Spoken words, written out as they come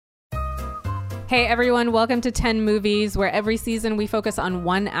Hey everyone, welcome to 10 Movies, where every season we focus on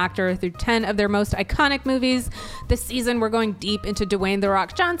one actor through 10 of their most iconic movies. This season we're going deep into Dwayne "The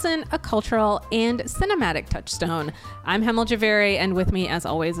Rock" Johnson, a cultural and cinematic touchstone. I'm Hemal Javeri, and with me as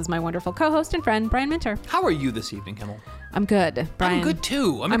always is my wonderful co-host and friend, Brian Minter. How are you this evening, Hemal? I'm good, Brian. I'm good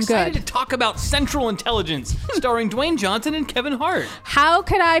too. I'm excited to talk about Central Intelligence, starring Dwayne Johnson and Kevin Hart. How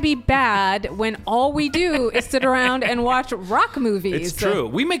could I be bad when all we do is sit around and watch rock movies? It's true.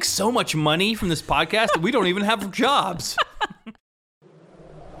 We make so much money from this podcast that we don't even have jobs.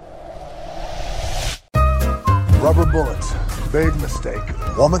 Rubber bullets. Big mistake.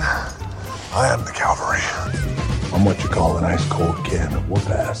 Woman, I am the cavalry. I'm what you call an ice cold can of whoop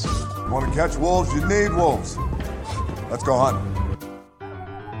ass. You want to catch wolves, you need wolves. Let's go hunting.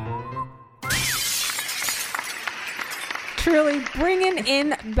 Truly bringing in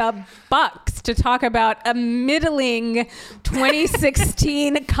the bucks to talk about a middling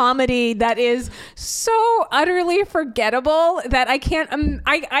 2016 comedy that is so utterly forgettable that I can't,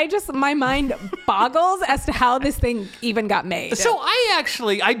 I just, my mind boggles as to how this thing even got made. So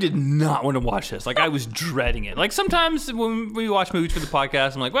I did not want to watch this. Like, I was dreading it. Like, sometimes when we watch movies for the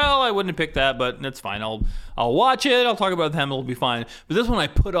podcast, I'm like, well, I wouldn't have picked that, but that's fine. I'll watch it. I'll talk about them. It'll be fine. But this one I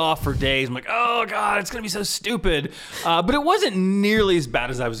put off for days. I'm like, oh God, it's going to be so stupid. But it wasn't nearly as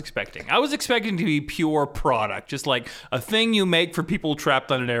bad as I was expecting. I was expecting to be pure product, just like a thing you make for people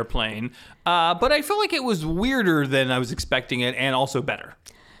trapped on an airplane. But I feel like it was weirder than I was expecting it, and also better.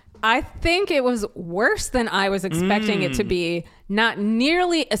 I think it was worse than I was expecting it to be. Not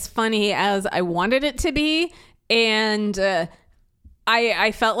nearly as funny as I wanted it to be. And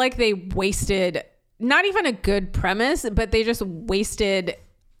I felt like they wasted not even a good premise, but they just wasted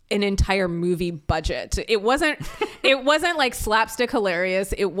an entire movie budget. It wasn't like slapstick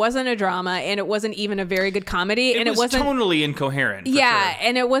hilarious. It wasn't a drama, and it wasn't even a very good comedy. It wasn't tonally incoherent. Yeah, sure.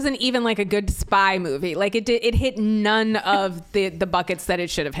 And it wasn't even like a good spy movie. Like it hit none of the buckets that it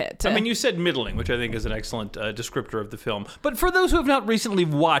should have hit. I mean, you said middling, which I think is an excellent descriptor of the film. But for those who have not recently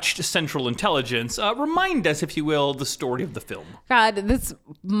watched Central Intelligence, remind us, if you will, the story of the film. God, this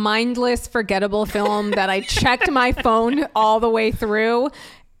mindless, forgettable film that I checked my phone all the way through.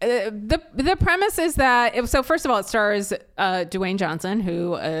 The premise is that so first of all, it stars Dwayne Johnson,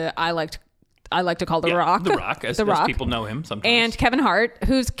 who I like to call the Rock. The Rock, as people know him sometimes. And Kevin Hart,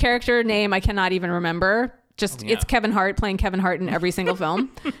 whose character name I cannot even remember. It's Kevin Hart playing Kevin Hart in every single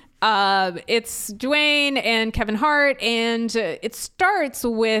film. It's Dwayne and Kevin Hart, and it starts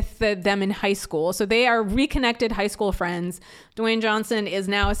with them in high school. So they are reconnected high school friends. Dwayne Johnson is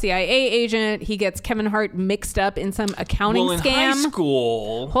now a CIA agent. He gets Kevin Hart mixed up in some accounting scam. High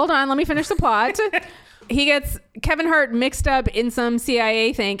school. Hold on, let me finish the plot. He gets Kevin Hart mixed up in some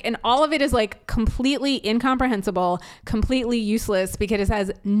CIA thing, and all of it is like completely incomprehensible, completely useless, because it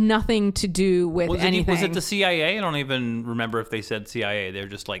has nothing to do with anything. Was it the CIA? I don't even remember if they said CIA. They're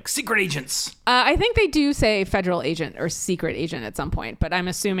just like secret agents. I think they do say federal agent or secret agent at some point, but I'm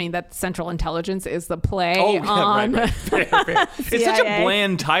assuming that Central Intelligence is the play on. Right. Fair. It's such a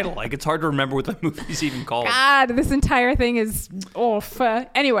bland title. Like, it's hard to remember what the movie's even called. God, this entire thing is off.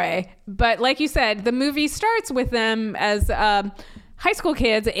 Anyway, but like you said, the movie starts with them as high school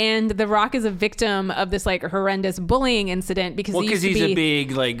kids, and The Rock is a victim of this like horrendous bullying incident because he's a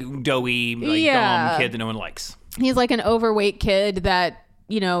big, like, doughy, dumb kid that no one likes. He's like an overweight kid that,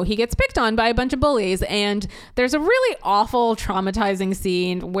 you know, he gets picked on by a bunch of bullies, and there's a really awful, traumatizing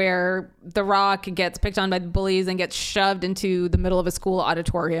scene where The Rock gets picked on by the bullies and gets shoved into the middle of a school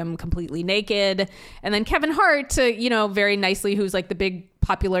auditorium completely naked, and then Kevin Hart, very nicely, who's like the big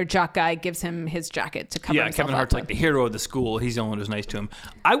popular jock guy, gives him his jacket to cover himself Kevin Hart's like the hero of the school. He's the only one who's nice to him.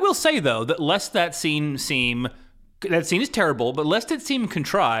 I will say, though, that lest that scene is terrible, but lest it seem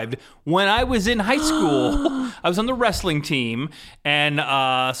contrived, when I was in high school, I was on the wrestling team, and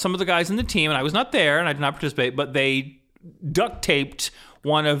some of the guys in the team, and I was not there, and I did not participate, but they duct taped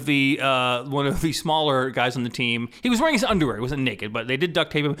one of the smaller guys on the team. He was wearing his underwear. He wasn't naked, but they did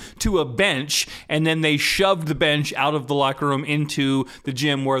duct tape him to a bench, and then they shoved the bench out of the locker room into the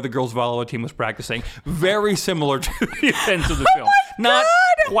gym where the girls' volleyball team was practicing. Very similar to the events of the film. Not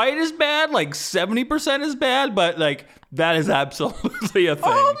quite as bad, like 70% as bad, but like that is absolutely a thing.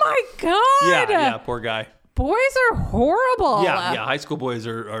 Oh my God. Yeah, poor guy. Boys are horrible. Yeah, high school boys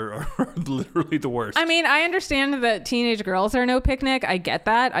are literally the worst. I mean, I understand that teenage girls are no picnic. I get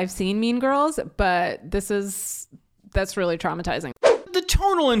that. I've seen Mean Girls, but that's really traumatizing. the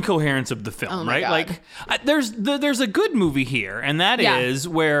tonal incoherence of the film, right? God. Like there's a good movie here, and that is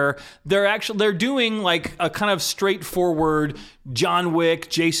where they're doing like a kind of straightforward John Wick,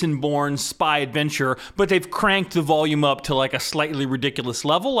 Jason Bourne spy adventure, but they've cranked the volume up to like a slightly ridiculous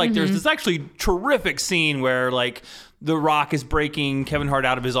level. Like there's this actually terrific scene where like The Rock is breaking Kevin Hart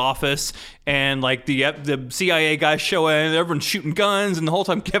out of his office, and like the CIA guys show in, everyone's shooting guns, and the whole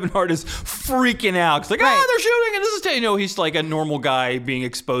time Kevin Hart is freaking out. It's like, they're shooting, and this is, he's like a normal guy being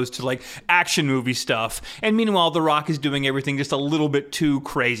exposed to like action movie stuff. And meanwhile, The Rock is doing everything just a little bit too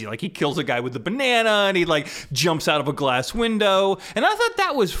crazy. Like he kills a guy with a banana, and he like jumps out of a glass window. And I thought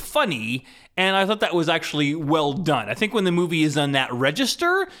that was funny. And I thought that was actually well done. I think when the movie is on that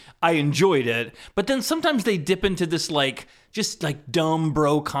register, I enjoyed it. But then sometimes they dip into this like just like dumb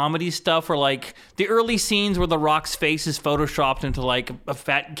bro comedy stuff, or like the early scenes where The Rock's face is photoshopped into like a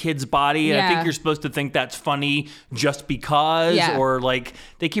fat kid's body. And I think you're supposed to think that's funny just because, or like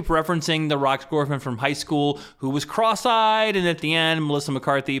they keep referencing The Rock's girlfriend from high school who was cross-eyed, and at the end Melissa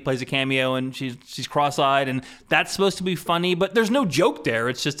McCarthy plays a cameo and she's cross-eyed, and that's supposed to be funny, but there's no joke there.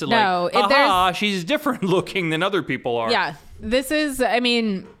 It's just she's different looking than other people are. Yeah, this is, I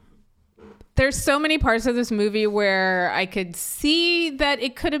mean, there's so many parts of this movie where I could see that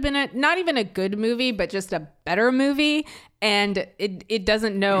it could have been not even a good movie, but just a better movie. And it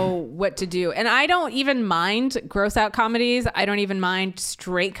doesn't know what to do. And I don't even mind gross out comedies. I don't even mind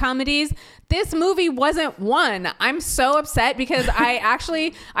straight comedies. This movie wasn't one. I'm so upset because I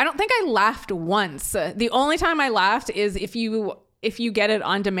don't think I laughed once. The only time I laughed is if you get it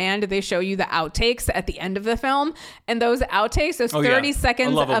on demand, they show you the outtakes at the end of the film. And those outtakes, those 30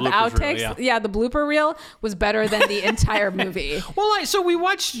 seconds of outtakes, reel, the blooper reel was better than the entire movie. Well, so we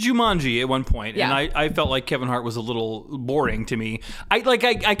watched Jumanji at one point, and I felt like Kevin Hart was a little boring to me. I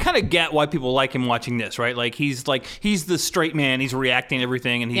kind of get why people like him watching this, right? Like he's the straight man, he's reacting to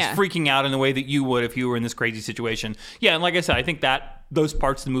everything, and he's freaking out in the way that you would if you were in this crazy situation. Yeah, and like I said, I think that those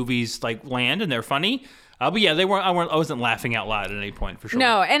parts of the movies like land and they're funny. But yeah, they weren't. I wasn't laughing out loud at any point for sure.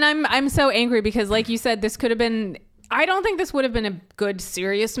 No, and I'm so angry because, like you said, this could have been. I don't think this would have been a good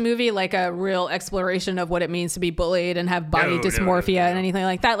serious movie, like a real exploration of what it means to be bullied and have body dysmorphia and anything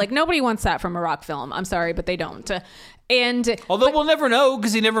like that. Like nobody wants that from a Rock film. I'm sorry, but they don't. And we'll never know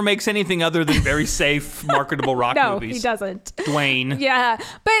because he never makes anything other than very safe, marketable Rock movies. No, he doesn't. Dwayne. Yeah,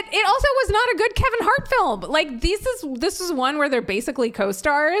 but it also was not a good Kevin Hart film. Like this is one where they're basically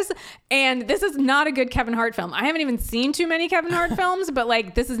co-stars, and this is not a good Kevin Hart film. I haven't even seen too many Kevin Hart films, but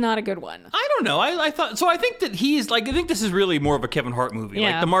like this is not a good one. I don't know. I thought so. I think that he's like. I think this is really more of a Kevin Hart movie.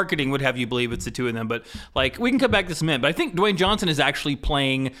 Yeah. Like the marketing would have you believe it's the two of them, but like we can come back to this in a minute. But I think Dwayne Johnson is actually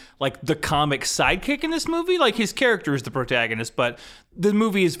playing like the comic sidekick in this movie. Like his character is the protagonist, but the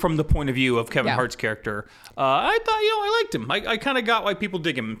movie is from the point of view of Kevin Hart's character. I thought, I liked him. I kind of got why people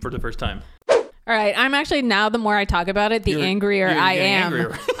dig him for the first time. All right. I'm actually, now the more I talk about it, the angrier I am.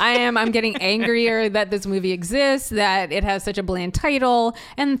 Angrier. I'm getting angrier that this movie exists, that it has such a bland title,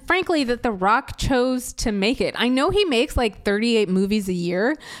 and frankly, that The Rock chose to make it. I know he makes like 38 movies a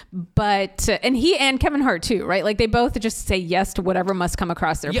year, but, and he and Kevin Hart too, right? Like they both just say yes to whatever must come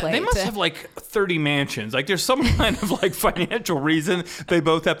across their plate. They must have like 30 mansions. Like there's some kind of like financial reason they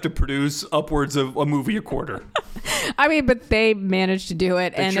both have to produce upwards of a movie a quarter. I mean, but they managed to do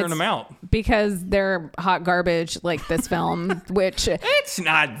it. They churn them out. Because they're hot garbage like this film, which... It's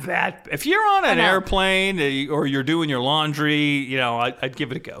not that... If you're on an airplane or you're doing your laundry, I'd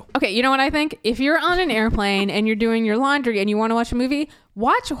give it a go. Okay, you know what I think? If you're on an airplane and you're doing your laundry and you want to watch a movie,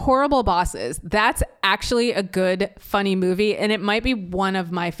 watch Horrible Bosses. That's actually a good, funny movie, and it might be one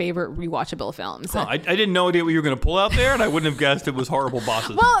of my favorite rewatchable films. I didn't know what you were going to pull out there, and I wouldn't have guessed it was Horrible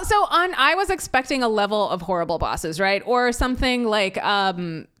Bosses. Well, I was expecting a level of Horrible Bosses, right? Or something like...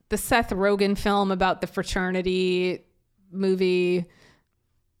 the Seth Rogen film about the fraternity movie.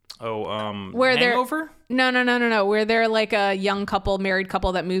 Where Hangover? No. Where they're like a young couple, married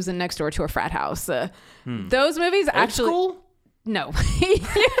couple that moves in next door to a frat house. Those movies actually... Old School? No.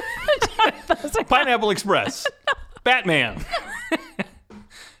 Pineapple Express. Batman.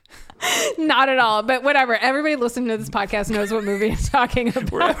 Not at all, but whatever. Everybody listening to this podcast knows what movie I'm talking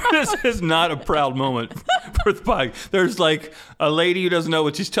about. This is not a proud moment for the podcast. There's like a lady who doesn't know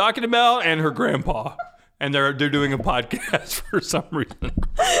what she's talking about and her grandpa, and they're doing a podcast for some reason.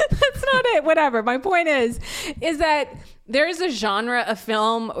 That's not it. Whatever. My point is that there is a genre of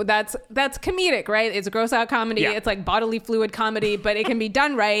film that's comedic, right? It's a gross out comedy. Yeah. It's like bodily fluid comedy, but it can be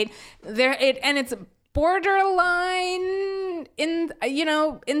done right. And it's borderline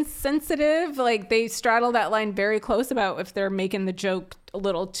insensitive. Like they straddle that line very close about if they're making the joke a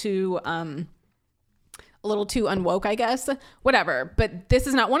little too a little too unwoke, I guess. Whatever. But this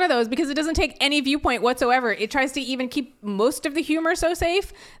is not one of those because it doesn't take any viewpoint whatsoever. It tries to even keep most of the humor so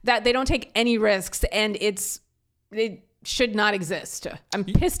safe that they don't take any risks, and it should not exist. I'm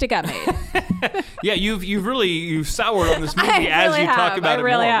pissed it got made. Yeah, you've soured on this movie as you talk about it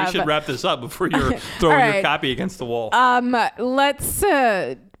more. We should wrap this up before you're throwing your copy against the wall. Let's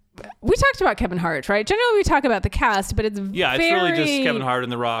we talked about Kevin Hart, right? Generally we talk about the cast, but it's really just Kevin Hart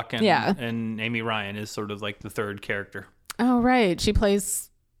and The Rock, and Amy Ryan is sort of like the third character. Oh, right. She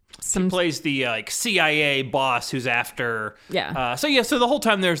plays the like CIA boss who's after. Yeah. So the whole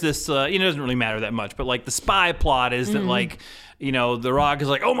time there's this. It doesn't really matter that much, but like the spy plot is that like. The Rock is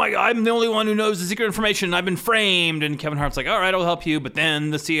like, oh my God, I'm the only one who knows the secret information. I've been framed. And Kevin Hart's like, all right, I'll help you. But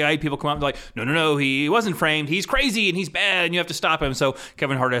then the CIA people come out and they're like, no, he wasn't framed. He's crazy and he's bad and you have to stop him. So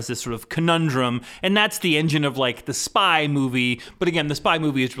Kevin Hart has this sort of conundrum. And that's the engine of like the spy movie. But again, the spy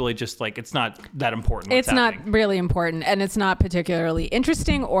movie is really just like, it's not that important. It's not really important. And it's not particularly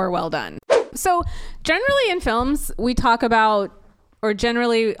interesting or well done. So generally in films, we talk about, or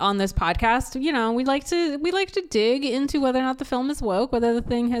generally on this podcast, we like to dig into whether or not the film is woke, whether the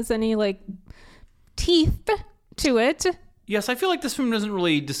thing has any like teeth to it. Yes, I feel like this film doesn't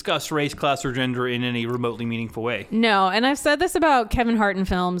really discuss race, class, or gender in any remotely meaningful way. No, and I've said this about Kevin Hart in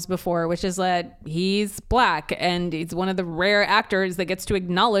films before, which is that he's black, and he's one of the rare actors that gets to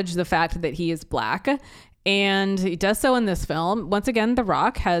acknowledge the fact that he is black. And he does so in this film. Once again, The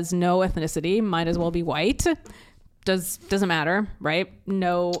Rock has no ethnicity, might as well be white. Doesn't matter, right?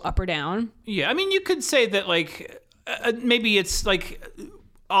 No up or down. Yeah, I mean, you could say that like maybe it's like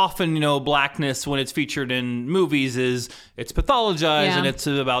often blackness when it's featured in movies it's pathologized and it's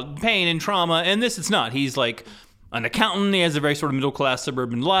about pain and trauma, and this it's not. He's like an accountant. He has a very sort of middle class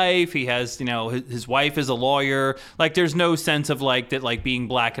suburban life. He has his wife is a lawyer. Like there's no sense of like that like being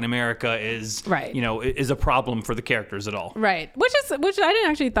black in America is right. Is a problem for the characters at all. Right. Which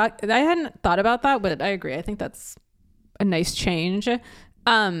I hadn't thought about that, but I agree. I think that's a nice change.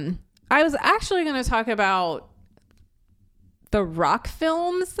 I was actually going to talk about the Rock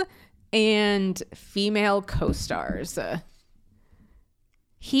films and female co-stars. Does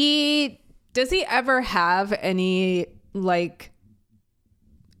he ever have any like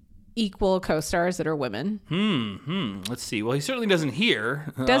equal co-stars that are women? Let's see. Well, he certainly doesn't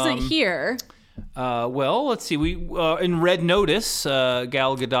here. Well, let's see. We in Red Notice,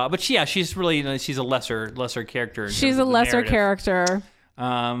 Gal Gadot, but she's really she's a lesser character. She's a lesser character.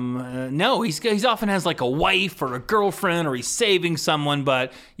 No, he's often has like a wife or a girlfriend, or he's saving someone.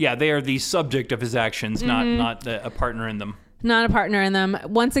 But yeah, they are the subject of his actions, not a partner in them. Not a partner in them.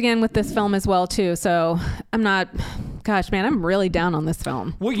 Once again with this film as well too. So I'm not. Gosh, man, I'm really down on this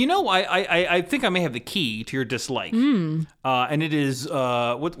film. Well, I think I may have the key to your dislike, and it is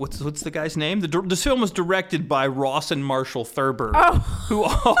what's the guy's name? This film was directed by Rawson Marshall Thurber, who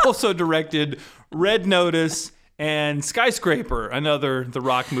also directed Red Notice and Skyscraper, another The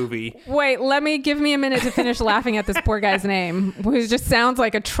Rock movie. Wait, give me a minute to finish laughing at this poor guy's name, who just sounds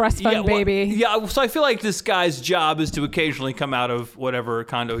like a trust fund baby. Yeah, so I feel like this guy's job is to occasionally come out of whatever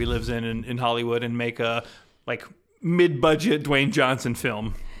condo he lives in Hollywood and make a like mid-budget Dwayne Johnson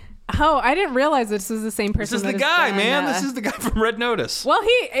film. Oh, I didn't realize this was the same person. This is the guy, man. This is the guy from Red Notice. Well,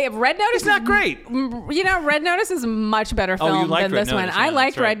 Red Notice is not great. Red Notice is a much better film than this one. I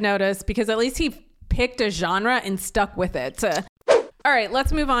liked Red Notice because at least he picked a genre and stuck with it. All right,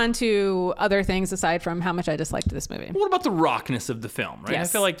 let's move on to other things aside from how much I disliked this movie. What about the rockness of the film, right? Yes.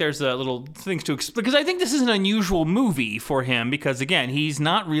 I feel like there's a little things to explain, because I think this is an unusual movie for him because, again, he's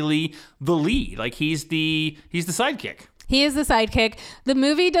not really the lead. Like, he's the sidekick. He is the sidekick. The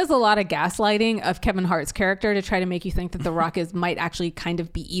movie does a lot of gaslighting of Kevin Hart's character to try to make you think that The Rock might actually kind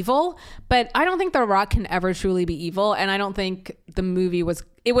of be evil. But I don't think The Rock can ever truly be evil. And I don't think the movie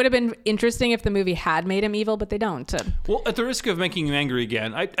it would have been interesting if the movie had made him evil, but they don't. Well, at the risk of making you angry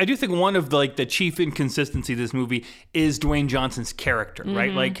again, I do think one of the chief inconsistency of this movie is Dwayne Johnson's character,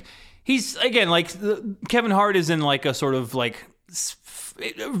 right? Like, he's, again, like Kevin Hart is in like a sort of like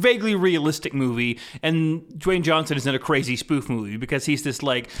vaguely realistic movie, and Dwayne Johnson is in a crazy spoof movie because he's this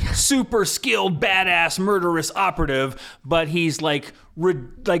like super skilled badass murderous operative, but he's like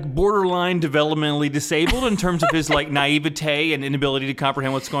borderline developmentally disabled in terms of his like naivete and inability to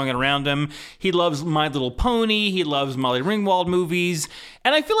comprehend what's going on around him. He loves My Little Pony, he loves Molly Ringwald movies,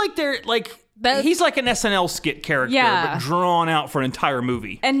 and I feel like they're like he's like an SNL skit character, but drawn out for an entire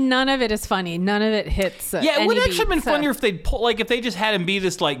movie. And none of it is funny. None of it hits. It would actually have been funnier if they'd if they just had him be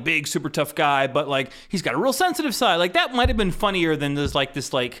this like big, super tough guy, but like he's got a real sensitive side. Like that might have been funnier than this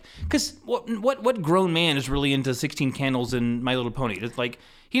because what grown man is really into 16 Candles and My Little Pony? It's like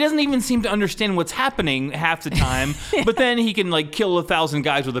he doesn't even seem to understand what's happening half the time, but then he can like kill 1,000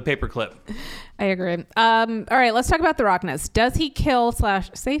 guys with a paperclip. I agree. All right, let's talk about the Rockness. Does he kill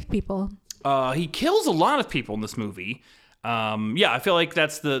 / save people? He kills a lot of people in this movie. I feel like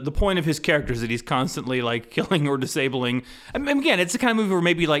that's the point of his character is that he's constantly like killing or disabling. I mean, again, it's the kind of movie where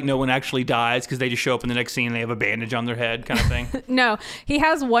maybe like no one actually dies because they just show up in the next scene and they have a bandage on their head kind of thing. No, he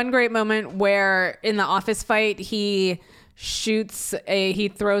has one great moment where in the office fight, he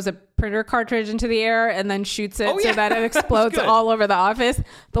throws a printer cartridge into the air and then shoots it so that it explodes all over the office.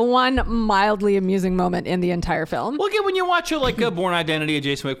 The one mildly amusing moment in the entire film. Well, again, when you watch a Born Identity, a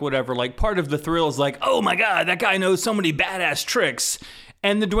Jason Wick, whatever, like part of the thrill is like, oh my God, that guy knows so many badass tricks.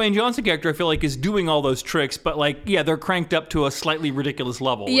 And the Dwayne Johnson character, I feel like, is doing all those tricks, but they're cranked up to a slightly ridiculous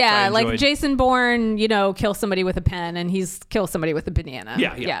level. Yeah, like Jason Bourne, kills somebody with a pen and he's kills somebody with a banana.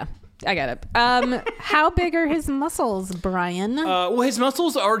 Yeah. I got it. How big are his muscles, Brian? Well, his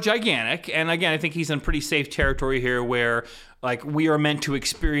muscles are gigantic. And again, I think he's in pretty safe territory here where like we are meant to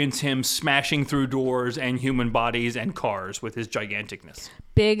experience him smashing through doors and human bodies and cars with his giganticness.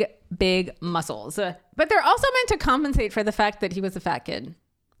 Big muscles. But they're also meant to compensate for the fact that he was a fat kid.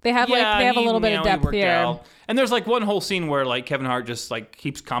 They have a little bit of depth here. Out. And there's like one whole scene where like Kevin Hart just like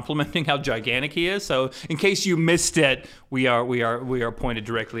keeps complimenting how gigantic he is. So in case you missed it, we are pointed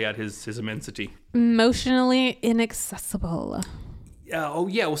directly at his immensity. Emotionally inaccessible.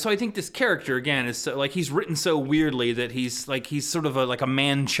 Well, so I think this character again is so, like he's written so weirdly that he's sort of like a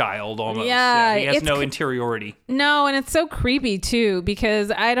man child almost. Yeah, he has no interiority. No, and it's so creepy too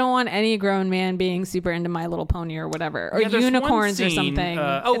because I don't want any grown man being super into My Little Pony or whatever or unicorns or something.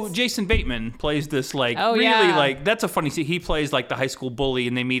 Jason Bateman plays this like that's a funny scene. He plays like the high school bully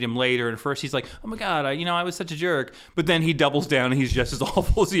and they meet him later and first he's like, oh my God, I was such a jerk, but then he doubles down and he's just as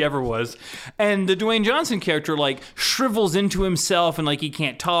awful as he ever was. And the Dwayne Johnson character like shrivels into himself and like he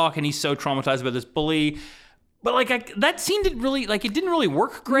can't talk and he's so traumatized by this bully. But that scene didn't really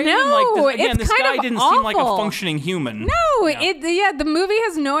work great. No, and this guy didn't seem like a functioning human. No, the movie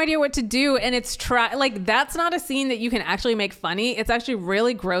has no idea what to do, and it's that's not a scene that you can actually make funny. It's actually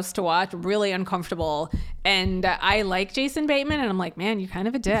really gross to watch, really uncomfortable. And I like Jason Bateman, and I'm like, man, you're kind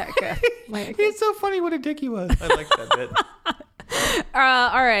of a dick. It's so funny what a dick he was. I like that bit.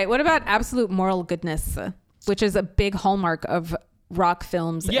 All right, what about absolute moral goodness, which is a big hallmark of rock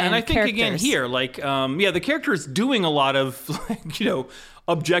films. And I think characters. Again here, the character is doing a lot of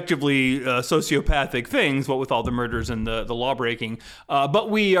objectively sociopathic things, what with all the murders and the law breaking. But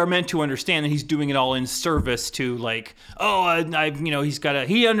we are meant to understand that he's doing it all in service to he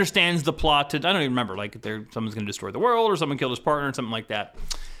understands the plot to, I don't even remember, someone's going to destroy the world or someone killed his partner or something like that.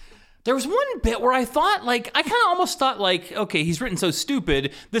 There was one bit where I thought, I kind of almost thought, okay, he's written so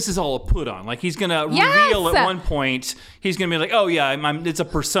stupid, this is all a put on. He's going to reveal at one point, he's going to be like, oh, yeah, it's a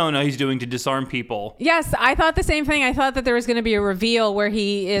persona he's doing to disarm people. Yes, I thought the same thing. I thought that there was going to be a reveal where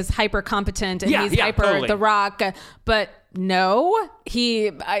he is hyper competent and he's hyper totally. The Rock, but no,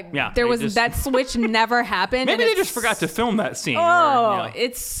 that switch never happened. Maybe they just forgot to film that scene.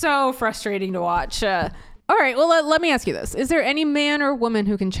 It's so frustrating to watch. All right, well, let me ask you this. Is there any man or woman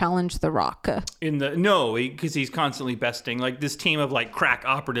who can challenge The Rock? No, because he's constantly besting. This team of crack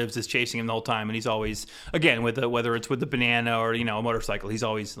operatives is chasing him the whole time, and he's always, again, whether it's with the banana or, a motorcycle, he's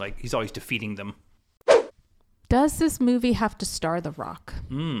always defeating them. Does this movie have to star The Rock?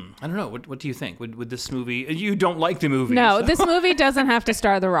 I don't know. What do you think? Would this movie... You don't like the movie. No, so. This movie doesn't have to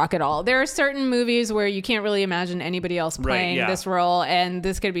star The Rock at all. There are certain movies where you can't really imagine anybody else playing this role, and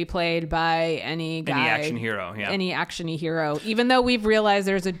this could be played by any guy. Any action hero, yeah. Any action-y hero. Even though we've realized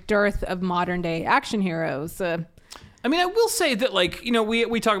there's a dearth of modern-day action heroes. I mean, I will say that,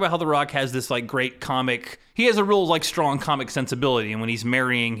 we talk about how The Rock has this, great comic... He has a real, strong comic sensibility, and when he's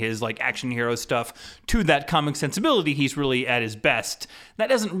marrying his, action hero stuff to that comic sensibility, he's really at his best. That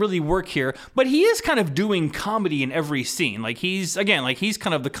doesn't really work here, but he is kind of doing comedy in every scene. He's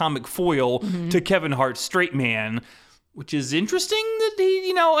kind of the comic foil to Kevin Hart's straight man, which is interesting that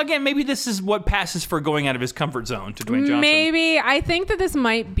he, again, maybe this is what passes for going out of his comfort zone to Dwayne Johnson. Maybe. I think that this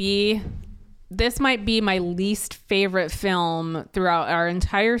might be my least favorite film throughout our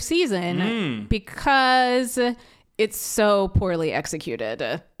entire season because it's so poorly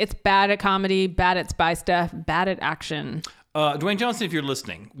executed. It's bad at comedy, bad at spy stuff, bad at action. Dwayne Johnson, if you're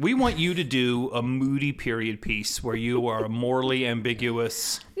listening, we want you to do a moody period piece where you are morally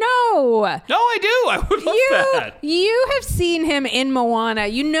ambiguous. No, No, No, I do. I would love that. You have seen him in Moana.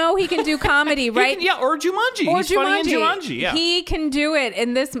 You know he can do comedy, right? Or Jumanji. He's funny in Jumanji. Yeah, he can do it.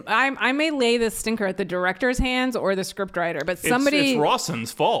 In this, I may lay this stinker at the director's hands or the scriptwriter, but somebody. It's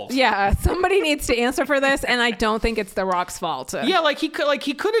Rawson's fault. Yeah, somebody needs to answer for this, and I don't think it's The Rock's fault. Yeah, he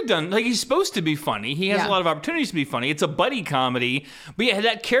could have done. He's supposed to be funny. He has a lot of opportunities to be funny. It's a buddy comedy, but yeah,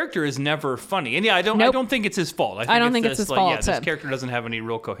 that character is never funny. And yeah, I don't think it's his fault. I don't think it's his fault. Yeah, this character doesn't have any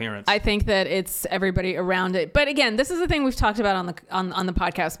real coherence. I think that it's everybody around it. But again, this is the thing we've talked about on the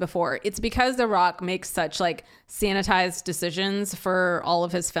podcast before. It's because The Rock makes such sanitized decisions for all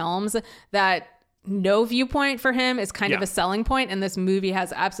of his films that no viewpoint for him is kind of a selling point, and this movie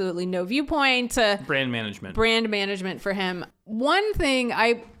has absolutely no viewpoint. Brand management for him. One thing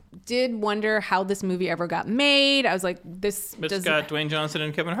I did wonder how this movie ever got made. I was like, it's got Dwayne Johnson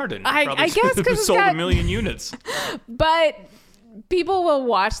and Kevin Hart in it. I guess because it sold 1 million units. But people will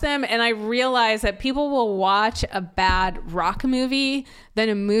watch them, and I realize that people will watch a bad rock movie than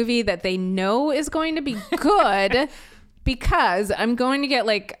a movie that they know is going to be good. Because I'm going to get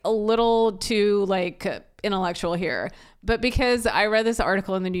a little too intellectual here, but because I read this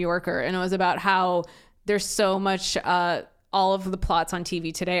article in the New Yorker, and it was about how there's so much all of the plots on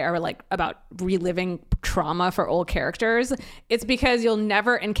TV today are about reliving trauma for old characters. It's because you'll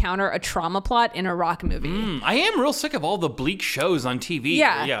never encounter a trauma plot in a rock movie. I am real sick of all the bleak shows on TV.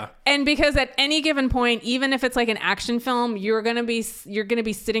 Yeah. And because at any given point, even if it's an action film, you're gonna be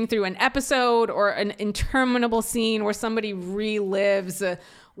sitting through an episode or an interminable scene where somebody relives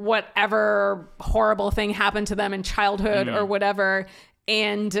whatever horrible thing happened to them in childhood or whatever,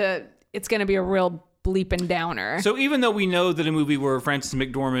 and it's gonna be a real bleep and downer. So even though we know that a movie where Frances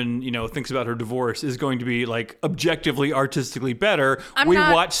McDormand, thinks about her divorce is going to be objectively artistically better,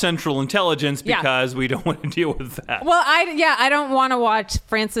 watch Central Intelligence because we don't want to deal with that. Well, I don't want to watch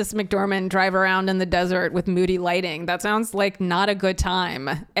Frances McDormand drive around in the desert with moody lighting. That sounds like not a good time.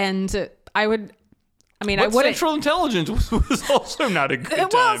 And I would. Central Intelligence was also not a good time.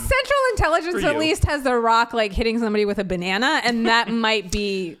 Well, Central Intelligence at least has The Rock hitting somebody with a banana, and that might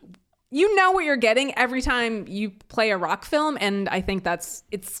be. You know what you're getting every time you play a rock film, and I think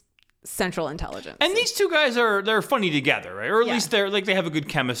it's Central Intelligence. And these two guys they're funny together, right? Or at least they're they have a good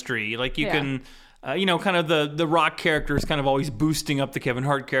chemistry. You can, kind of the rock character is kind of always boosting up the Kevin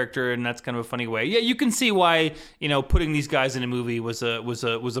Hart character, and that's kind of a funny way. Yeah, you can see why putting these guys in a movie was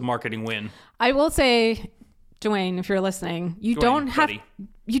a marketing win. I will say, Dwayne, if you're listening, you don't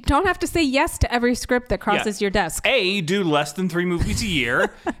have to say yes to every script that crosses your desk. A, do less than 3 movies a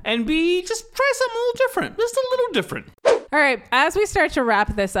year, and B, just try something a little different. Just a little different. All right, as we start to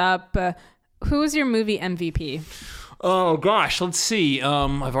wrap this up, who's your movie MVP? Oh, gosh, let's see.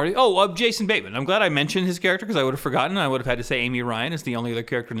 Jason Bateman. I'm glad I mentioned his character because I would have forgotten. I would have had to say Amy Ryan is the only other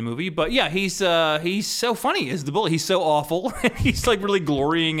character in the movie. But yeah, he's so funny as the bully. He's so awful. He's really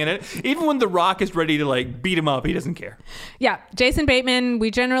glorying in it. Even when The Rock is ready to beat him up, he doesn't care. Yeah, Jason Bateman.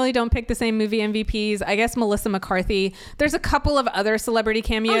 We generally don't pick the same movie MVPs. I guess Melissa McCarthy. There's a couple of other celebrity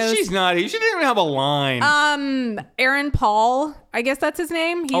cameos. Oh, she's not. She didn't even have a line. Aaron Paul. I guess that's his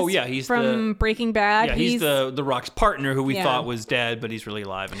name. He's from Breaking Bad. Yeah, he's the Rock's partner who we thought was dead, but he's really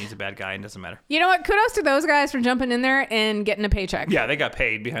alive and he's a bad guy and doesn't matter. You know what? Kudos to those guys for jumping in there and getting a paycheck. Yeah, they got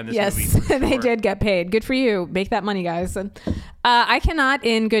paid behind this movie. Yes, they did get paid. Good for you. Make that money, guys. I cannot,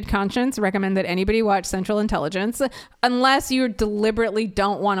 in good conscience, recommend that anybody watch Central Intelligence unless you deliberately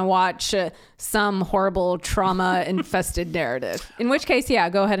don't want to watch some horrible trauma-infested narrative. In which case,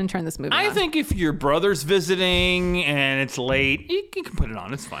 go ahead and turn this movie on. I think if your brother's visiting and it's late, you can put it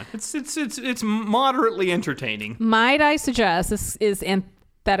on. It's fine. It's moderately entertaining. Might I suggest, this is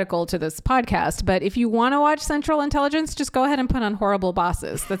antithetical to this podcast, but if you want to watch Central Intelligence, just go ahead and put on Horrible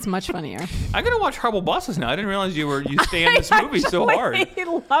Bosses. That's much funnier. I'm gonna watch Horrible Bosses now. I didn't realize you stand this movie so hard. I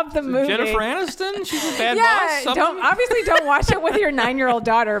love the movie. Jennifer Aniston, she's a bad boss. Don't watch it with your 9-year-old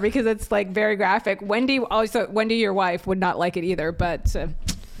daughter because it's very graphic. Wendy, your wife, would not like it either, but.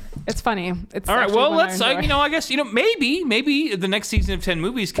 It's funny. It's all right. Well, I guess maybe the next season of 10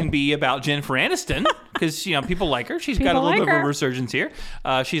 movies can be about Jennifer Aniston because people like her. She's got a little bit of a resurgence here.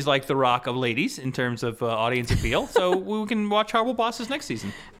 She's like the Rock of ladies in terms of audience appeal. So we can watch Horrible Bosses next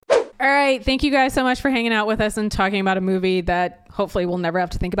season. All right. Thank you guys so much for hanging out with us and talking about a movie that hopefully we'll never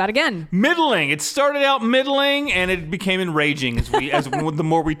have to think about again. Middling. It started out middling and it became enraging as the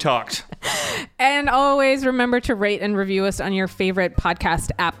more we talked. And always remember to rate and review us on your favorite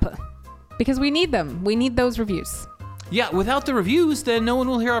podcast app because we need them. We need those reviews. Yeah, without the reviews, then no one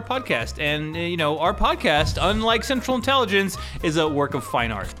will hear our podcast. And, our podcast, unlike Central Intelligence, is a work of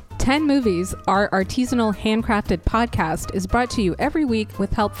fine art. 10 Movies, our artisanal handcrafted podcast, is brought to you every week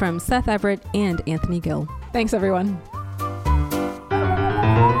with help from Seth Everett and Anthony Gill. Thanks, everyone.